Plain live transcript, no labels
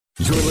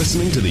You're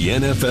listening to the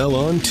NFL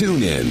on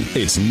TuneIn.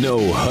 It's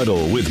No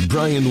Huddle with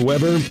Brian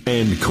Weber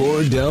and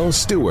Cordell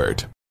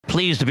Stewart.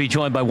 Pleased to be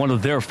joined by one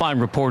of their fine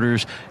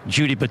reporters,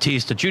 Judy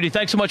Battista. Judy,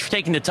 thanks so much for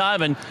taking the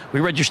time. And we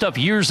read your stuff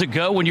years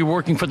ago when you were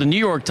working for the New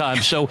York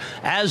Times. So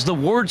as the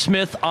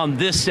wordsmith on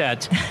this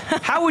set,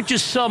 how would you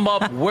sum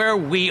up where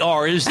we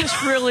are? Is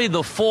this really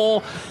the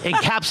full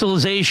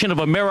encapsulation of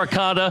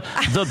Americana,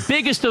 the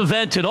biggest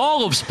event in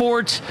all of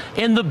sports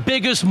in the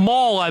biggest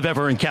mall I've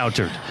ever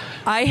encountered?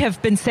 I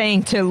have been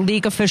saying to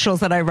league officials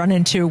that I run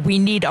into, we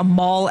need a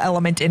mall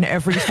element in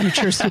every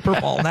future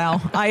Super Bowl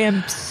now. I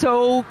am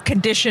so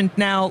conditioned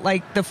now,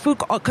 like the food,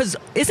 because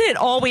isn't it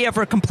all we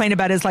ever complain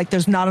about is like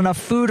there's not enough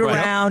food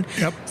around?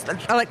 Yep.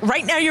 Like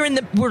right now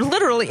we're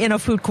literally in a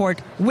food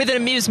court with an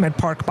amusement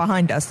park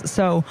behind us.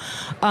 So,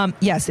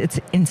 yes,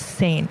 it's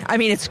insane. I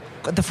mean, it's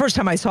the first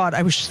time I saw it,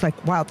 I was just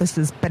like, wow, this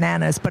is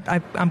bananas, but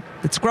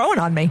it's growing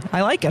on me.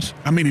 I like it.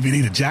 I mean, if you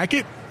need a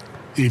jacket,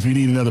 if you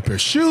need another pair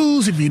of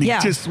shoes, if you need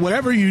just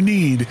whatever you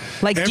need,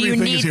 like, do you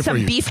need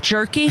some beef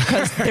jerky?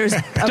 Because there's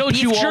a Don't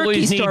beef you jerky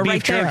always need store beef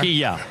right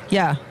jerky? there.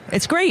 Yeah,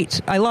 it's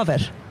great. I love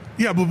it.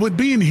 Yeah, but with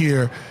being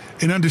here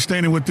and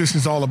understanding what this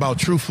is all about,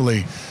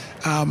 truthfully,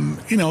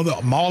 the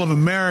Mall of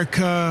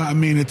America, I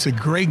mean, it's a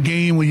great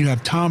game when you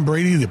have Tom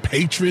Brady, the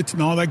Patriots,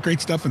 and all that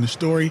great stuff, and the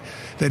story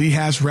that he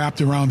has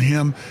wrapped around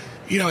him.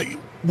 You know,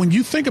 when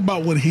you think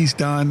about what he's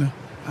done,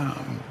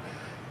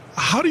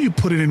 how do you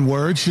put it in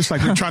words? Just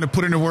like we're trying to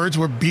put it in words,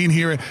 we're being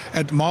here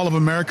at the Mall of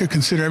America,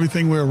 consider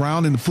everything we're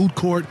around in the food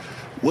court.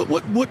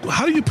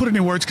 How do you put it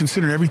in words,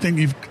 considering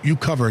everything you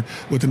covered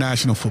with the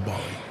National Football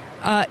League?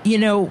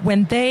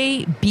 When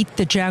they beat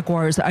the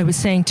Jaguars, I was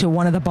saying to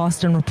one of the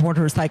Boston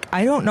reporters, like,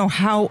 I don't know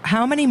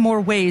how many more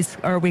ways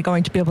are we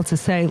going to be able to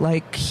say,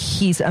 like,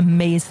 he's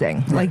amazing.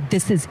 Right. Like,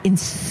 this is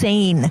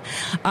insane.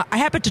 I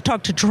happened to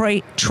talk to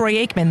Troy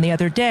Aikman the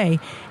other day,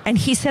 and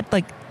he said,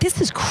 like, this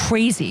is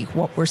crazy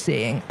what we're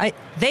seeing.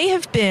 They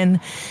have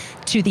been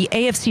to the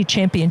AFC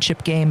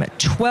Championship game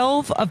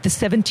 12 of the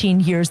 17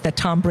 years that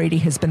Tom Brady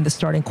has been the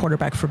starting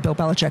quarterback for Bill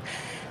Belichick.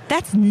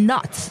 That's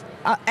nuts.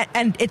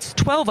 And it's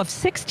 12 of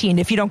 16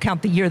 if you don't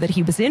count the year that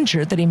he was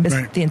injured, that he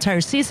missed the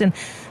entire season.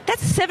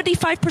 That's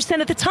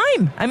 75% of the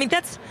time. I mean,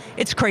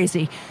 it's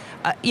crazy.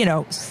 7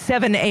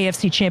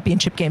 AFC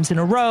Championship games in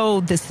a row.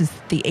 This is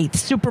the 8th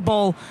Super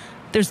Bowl.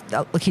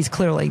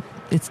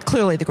 It's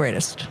clearly the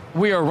greatest.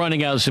 We are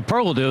running out of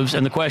superlatives,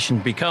 and the question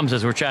becomes,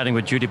 as we're chatting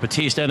with Judy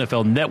Battista,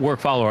 NFL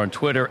Network, follow her on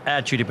Twitter,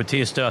 @Judy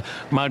Battista.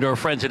 Reminder, our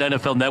friends at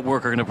NFL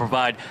Network are going to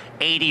provide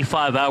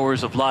 85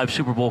 hours of live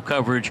Super Bowl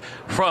coverage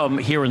from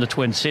here in the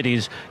Twin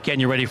Cities. Getting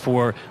you ready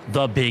for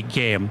the big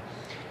game.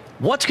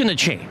 What's going to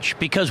change?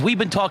 Because we've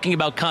been talking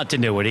about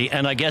continuity,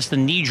 and I guess the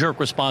knee-jerk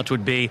response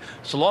would be,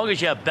 so long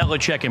as you have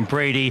Belichick and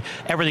Brady,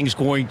 everything's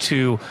going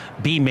to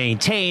be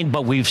maintained.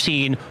 But we've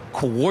seen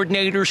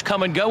coordinators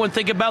come and go, and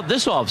think about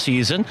this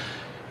offseason.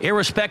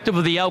 Irrespective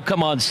of the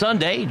outcome on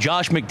Sunday,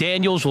 Josh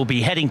McDaniels will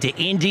be heading to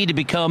Indy to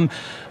become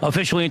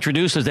officially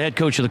introduced as the head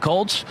coach of the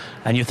Colts.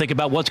 And you think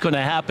about what's going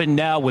to happen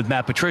now with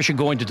Matt Patricia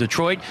going to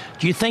Detroit.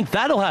 Do you think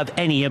that'll have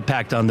any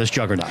impact on this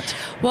juggernaut?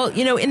 Well,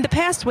 in the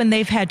past when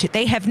they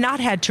have not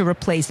had to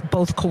replace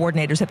both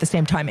coordinators at the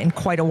same time in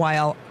quite a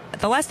while.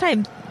 The last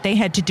time they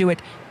had to do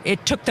it,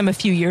 it took them a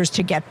few years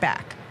to get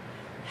back.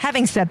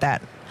 Having said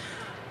that,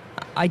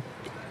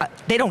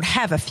 they don't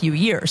have a few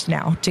years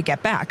now to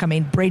get back. I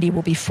mean, Brady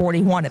will be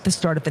 41 at the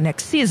start of the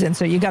next season,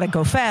 so you got to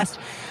go fast.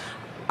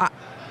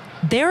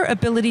 Their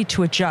ability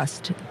to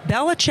adjust,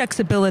 Belichick's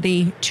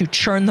ability to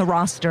churn the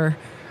roster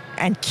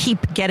and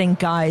keep getting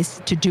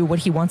guys to do what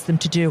he wants them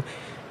to do.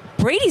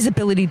 Brady's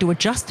ability to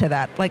adjust to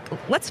that. Like,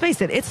 let's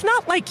face it, it's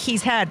not like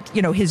he's had,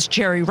 his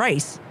Jerry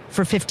Rice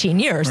for 15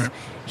 years. Right.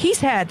 He's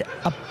had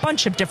a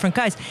bunch of different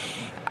guys.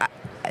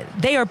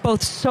 They are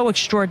both so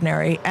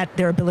extraordinary at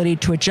their ability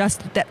to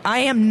adjust that I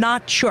am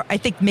not sure. I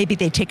think maybe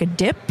they take a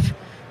dip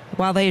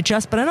while they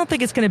adjust, but I don't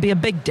think it's going to be a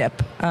big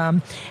dip.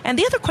 And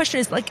the other question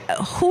is, like,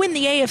 who in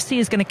the AFC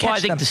is going to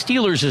catch them? Well, I think the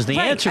Steelers is the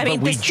answer, but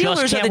we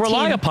just can't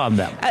rely upon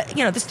them.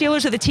 The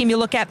Steelers are the team you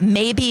look at.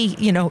 Maybe,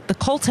 the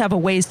Colts have a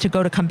ways to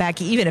go to come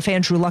back, even if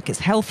Andrew Luck is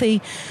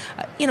healthy.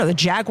 The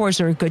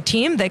Jaguars are a good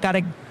team. They got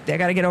to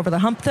get over the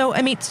hump, though.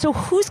 I mean, so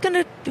who's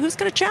going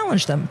to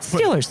challenge them?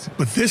 Steelers.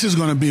 But this is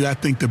going to be, I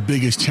think, the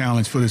biggest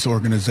challenge for this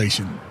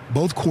organization.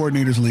 Both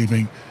coordinators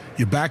leaving.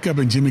 Your backup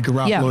and Jimmy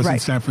Garoppolo is in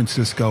San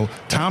Francisco.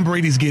 Tom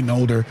Brady's getting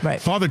older. Right.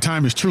 Father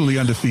Time is truly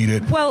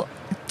undefeated. Well,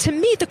 to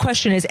me, the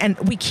question is, and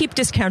we keep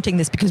discounting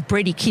this because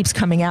Brady keeps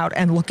coming out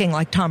and looking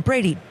like Tom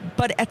Brady,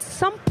 but at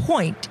some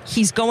point,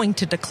 he's going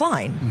to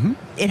decline. Mm-hmm.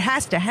 It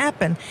has to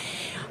happen.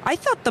 I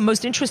thought the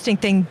most interesting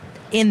thing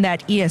in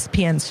that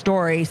ESPN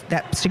story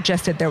that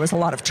suggested there was a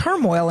lot of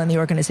turmoil in the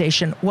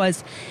organization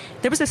was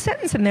there was a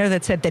sentence in there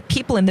that said that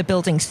people in the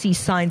building see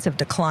signs of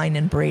decline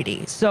in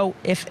Brady. So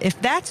if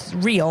that's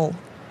real,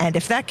 And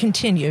if that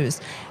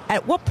continues,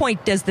 at what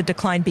point does the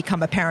decline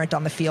become apparent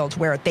on the field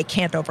where they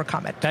can't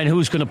overcome it? And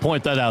who's going to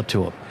point that out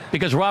to him?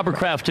 Because Robert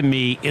Kraft, to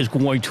me, is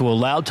going to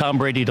allow Tom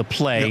Brady to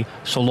play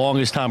so long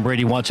as Tom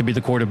Brady wants to be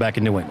the quarterback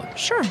in New England.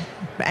 Sure.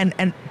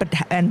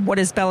 And what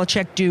does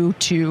Belichick do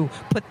to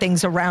put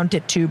things around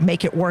it to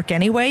make it work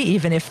anyway,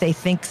 even if they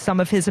think some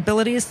of his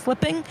ability is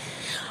slipping?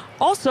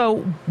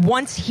 Also,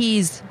 once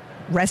he's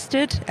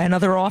rested,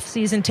 another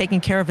offseason,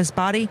 taking care of his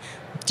body,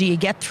 do you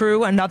get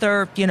through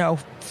another,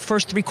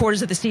 first 3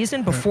 quarters of the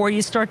season before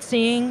you start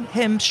seeing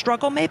him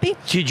struggle, maybe?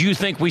 Did you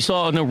think we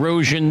saw an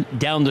erosion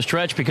down the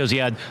stretch because he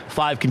had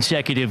 5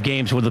 consecutive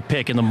games with a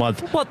pick in the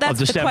month of December? Well,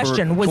 that's the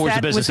question. Was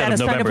that a sign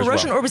of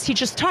erosion, or was he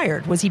just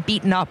tired? Was he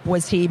beaten up?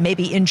 Was he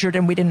maybe injured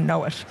and we didn't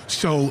know it?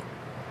 So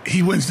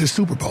he wins this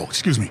Super Bowl.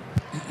 Excuse me.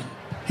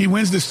 He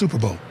wins this Super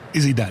Bowl.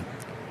 Is he done?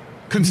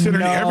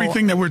 Considering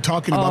everything that we're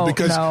talking about,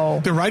 because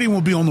the writing will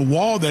be on the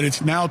wall that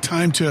it's now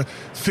time to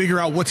figure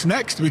out what's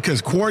next,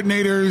 because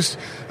coordinators,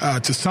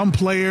 to some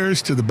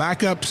players, to the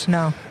backups.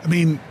 No. I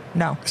mean,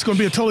 it's going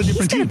to be a totally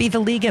different team. He's going to be the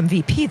league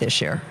MVP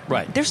this year.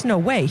 Right. There's no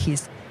way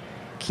he's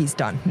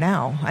done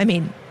now. I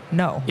mean,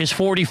 no. Is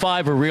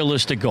 45 a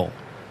realistic goal?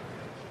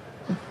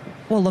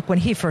 Well, look, when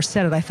he first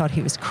said it, I thought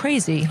he was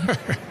crazy.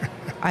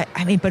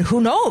 I mean, but who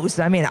knows?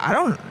 I mean, I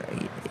don't,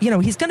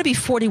 he's going to be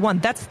 41.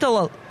 That's still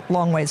a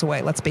long ways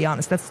away, let's be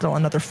honest. That's still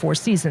another 4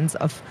 seasons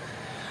of.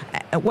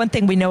 One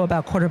thing we know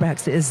about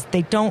quarterbacks is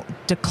they don't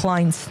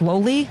decline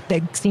slowly.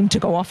 They seem to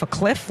go off a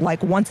cliff.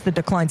 Like, once the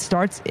decline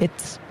starts,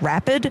 it's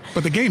rapid.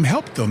 But the game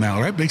helped, though, now,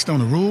 right? Based on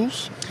the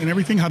rules and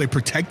everything, how they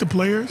protect the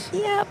players.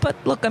 Yeah, but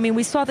look, I mean,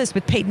 we saw this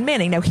with Peyton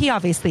Manning. Now, he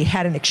obviously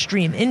had an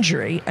extreme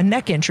injury, a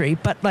neck injury,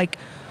 but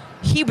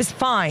he was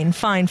fine,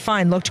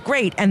 looked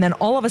great, and then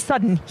all of a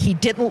sudden he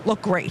didn't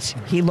look great.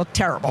 He looked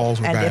terrible,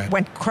 Balls were bad.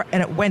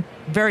 It went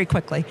very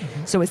quickly.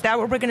 Mm-hmm. So is that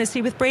what we're going to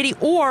see with Brady,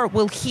 or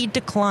will he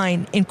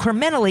decline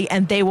incrementally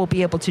and they will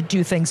be able to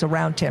do things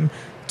around him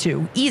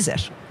to ease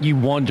it? You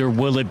wonder,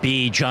 will it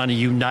be Johnny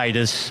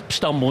Unitas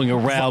stumbling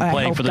around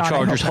playing for the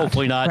Chargers?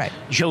 Hopefully not. Right.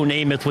 Joe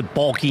Namath with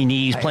bulky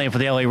knees playing for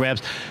the LA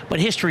Rams.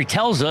 But history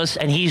tells us,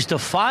 and he's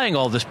defying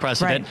all this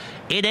precedent,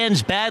 it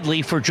ends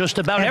badly for just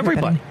about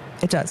everybody.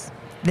 It does.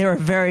 There are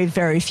very,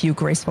 very few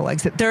graceful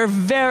exits. There are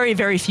very,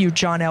 very few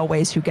John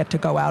Elways who get to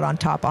go out on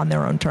top on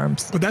their own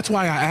terms. But that's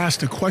why I asked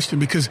the question,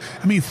 because,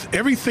 I mean,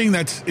 everything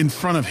that's in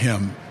front of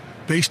him,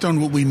 based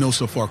on what we know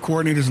so far,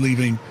 coordinators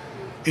leaving,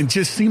 it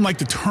just seemed like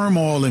the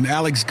turmoil, and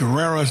Alex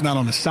Guerrero is not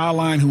on the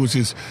sideline, who was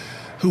his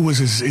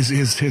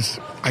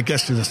I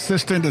guess his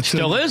assistant.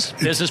 Still is.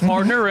 Business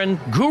partner and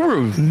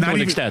guru to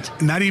an extent.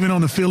 Not even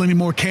on the field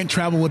anymore, can't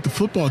travel with the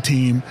football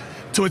team.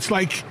 So it's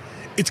like,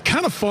 it's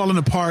kind of falling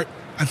apart,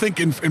 I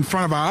think, in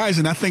front of our eyes.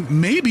 And I think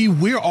maybe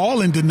we're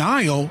all in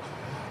denial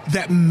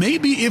that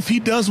maybe if he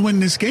does win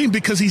this game,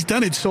 because he's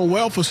done it so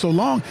well for so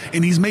long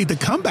and he's made the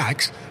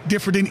comebacks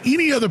different than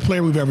any other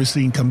player we've ever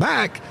seen come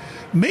back,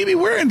 maybe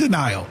we're in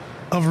denial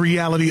of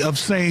reality of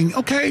saying,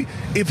 okay,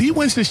 if he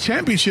wins this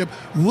championship,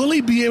 will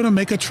he be able to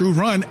make a true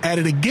run at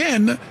it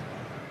again?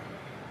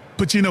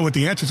 But you know what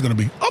the answer is going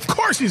to be. Of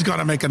course he's going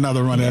to make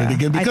another run at it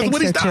again, because of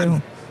what he's done.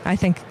 Too. I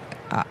think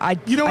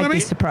I'd be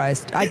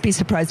surprised. I'd be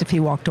surprised if he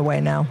walked away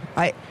now.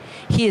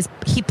 He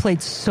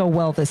played so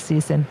well this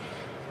season.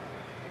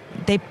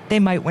 They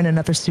might win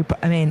another Super.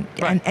 I mean,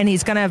 and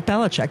he's going to have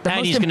Belichick.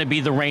 And he's going to be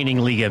the reigning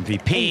league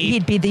MVP.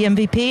 He'd be the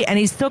MVP, and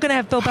he's still going to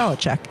have Bill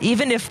Belichick,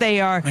 even if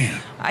they are. Man.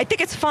 I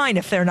think it's fine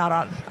if they're not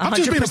on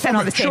 100%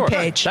 on the same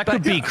page. That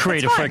could be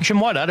creative friction.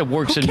 Why not? It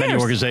works in many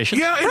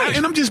organizations. Yeah,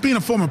 and I'm just being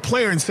a former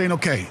player and saying,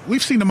 okay,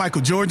 we've seen the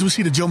Michael Jordans, we've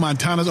seen the Joe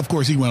Montanas. Of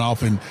course, he went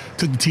off and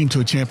took the team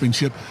to a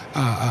championship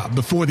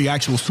before the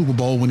actual Super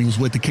Bowl when he was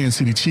with the Kansas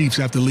City Chiefs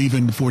after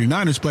leaving the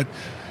 49ers. But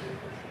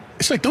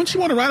it's like, don't you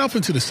want to ride off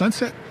into the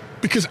sunset?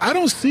 Because I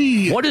don't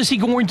see... What is he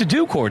going to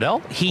do,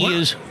 Cordell? He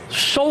is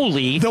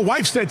solely the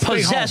wife said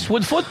possessed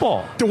with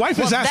football. The wife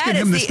is asking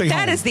him to stay home.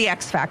 That is the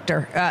X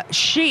factor.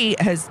 She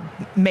has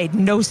made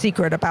no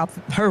secret about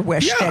her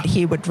wish that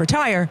he would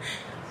retire,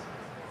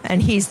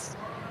 and he's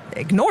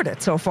ignored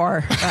it so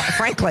far,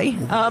 frankly.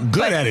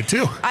 Good at it,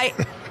 too.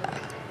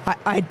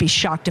 I'd be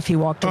shocked if he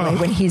walked away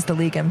when he's the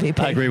league MVP.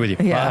 I agree with you.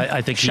 Yeah.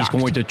 I think he's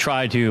going to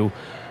try to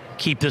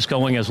keep this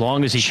going as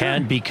long as he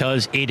can,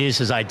 because it is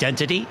his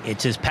identity,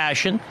 it's his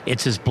passion,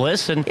 it's his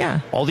bliss, and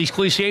all these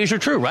cliches are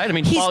true, right? I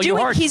mean, follow your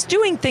heart. He's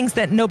doing things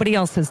that nobody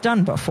else has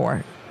done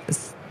before.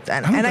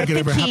 And I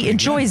think he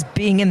enjoys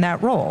being in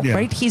that role,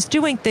 right? He's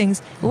doing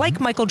things like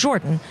Michael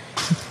Jordan,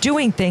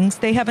 doing things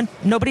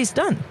nobody's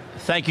done.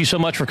 Thank you so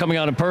much for coming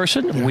on in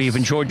person. Yes. We've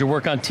enjoyed your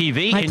work on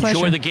TV. My pleasure.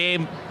 Enjoy the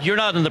game. You're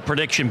not in the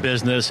prediction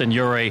business, and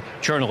you're a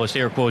journalist,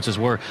 air quotes, as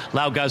we're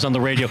loud guys on the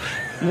radio.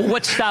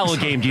 What style of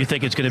game do you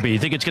think it's going to be? You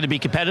think it's going to be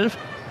competitive?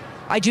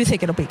 I do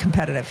think it'll be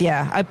competitive,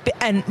 yeah.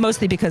 And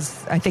mostly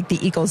because I think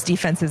the Eagles'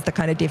 defense is the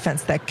kind of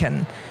defense that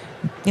can,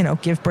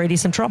 give Brady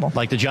some trouble.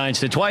 Like the Giants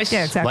did twice.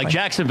 Yeah, exactly. Like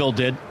Jacksonville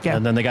did. Yeah,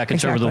 and then they got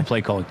conservative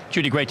play calling.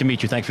 Judy, great to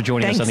meet you. Thanks for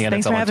joining us on the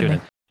NFL on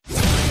TuneIn.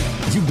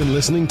 You've been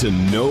listening to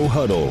No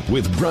Huddle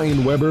with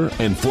Brian Weber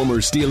and former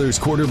Steelers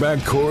quarterback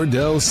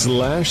Cordell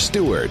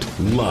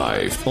 /Stewart.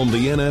 Live on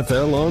the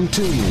NFL on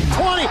TuneIn.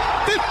 20,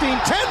 15,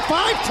 10,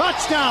 5,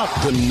 touchdown.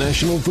 The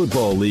National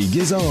Football League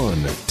is on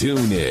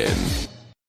TuneIn.